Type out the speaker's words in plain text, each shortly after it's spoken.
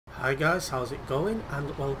Hi guys, how's it going?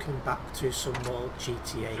 And welcome back to some more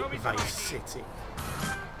GTA Vice City.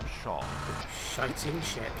 Shot. Shiting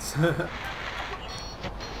shit.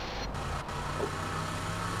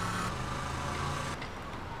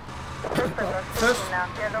 First,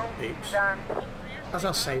 oops. As I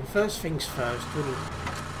was saying, first things first, we need...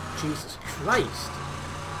 Jesus Christ!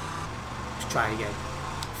 Let's try again.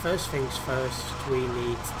 First things first, we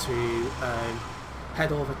need to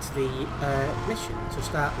head over to the mission to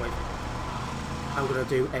start with. I'm going to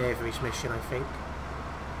do Avery's mission, I think.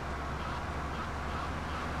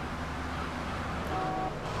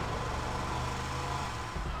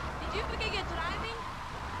 Did you forget your driving?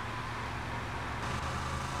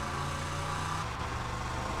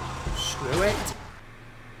 Screw it.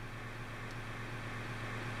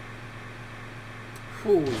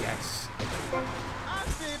 Oh yes. I've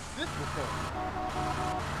seen this before.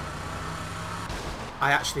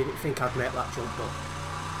 I actually didn't think I'd make that jump, but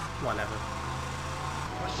whatever.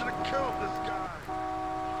 I should have killed this guy.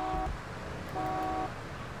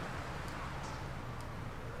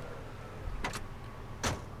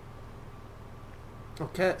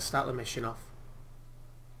 Okay, let's start the mission off.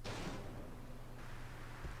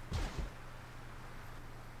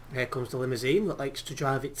 Here comes the limousine that likes to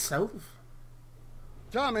drive itself.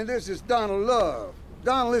 Tommy, this is Donald Love.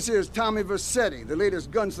 Donald, this here is Tommy Vercetti, the latest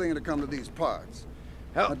gunslinger to come to these parts.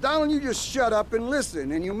 Now, Donald, you just shut up and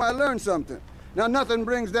listen, and you might learn something. Now, nothing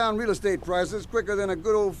brings down real estate prices quicker than a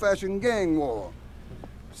good old-fashioned gang war.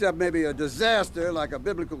 Except maybe a disaster like a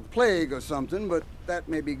biblical plague or something, but that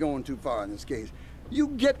may be going too far in this case. You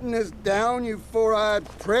getting this down, you four-eyed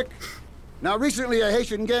prick? Now, recently a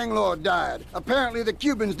Haitian gang lord died. Apparently the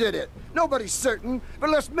Cubans did it. Nobody's certain, but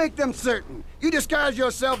let's make them certain. You disguise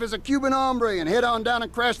yourself as a Cuban hombre and head on down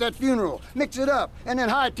and crash that funeral. Mix it up, and then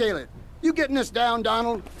hightail it. You getting this down,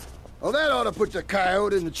 Donald? Oh, that ought to put the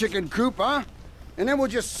coyote in the chicken coop, huh? And then we'll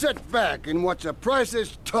just sit back and watch the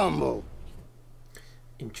prices tumble.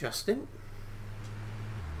 Interesting.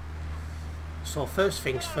 So first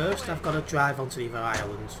things first, I've got to drive onto the other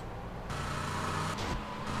islands.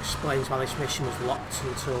 Explains why this mission was locked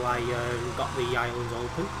until I got the islands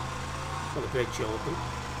open, or the bridge open.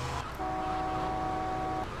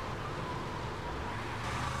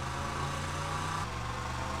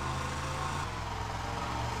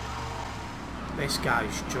 This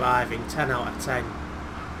guy's driving 10 out of 10.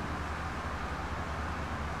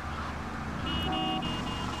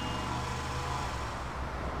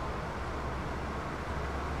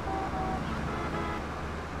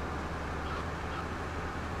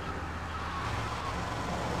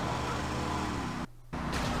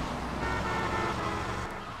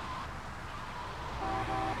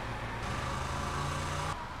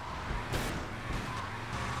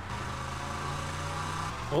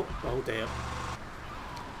 Oh dear.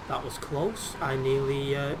 That was close. I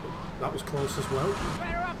nearly, that was close as well.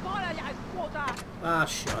 Ah,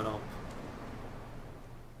 shut up.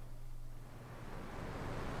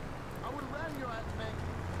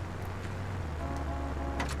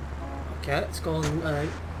 Okay, let's go and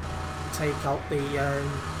take out the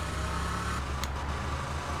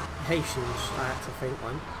Haitians, I have to think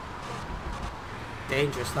then.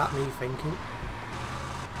 Dangerous, that me thinking.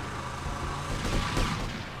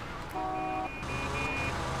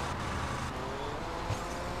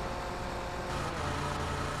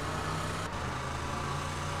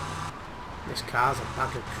 This car's a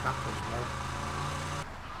bag of crap as well.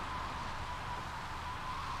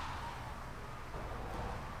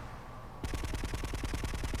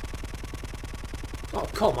 Oh,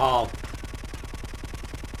 come on!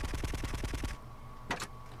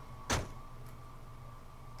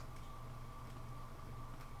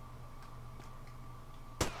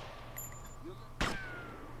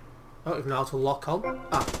 I don't even know how to lock on.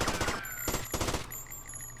 Ah.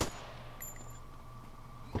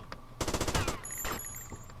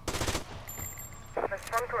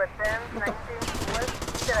 Respond to attend 19 West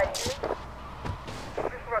Easter ID.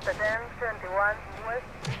 Please report attend 71 West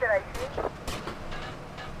Easter ID.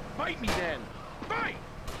 Fight me then! Fight!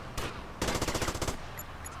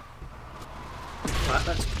 Right,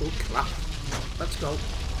 let's go. Crap. Let's go.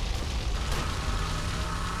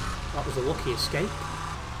 That was a lucky escape.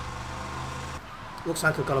 Looks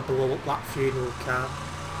like I've got to blow up that funeral car.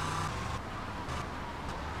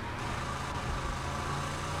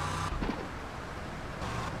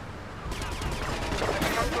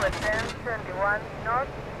 Respond to attend 71 North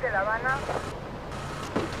East La Habana.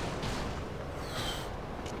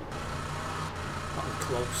 That was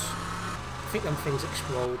close. I think them things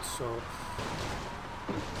explode, so...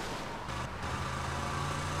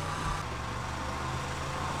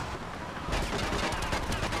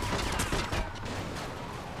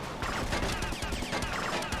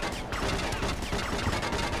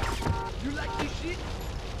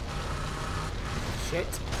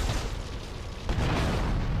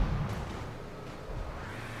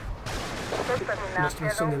 Must have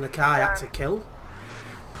been something in the car I had to kill.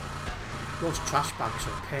 Those trash bags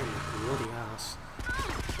are a pain in the bloody ass.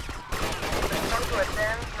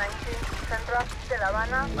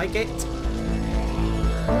 Like it.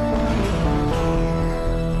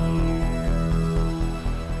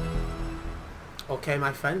 Okay,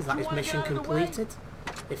 my friends, that is mission completed.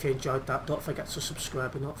 If you enjoyed that, don't forget to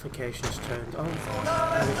subscribe and notifications turned on.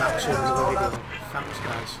 I'll be back soon with another video. Thanks,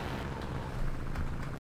 guys.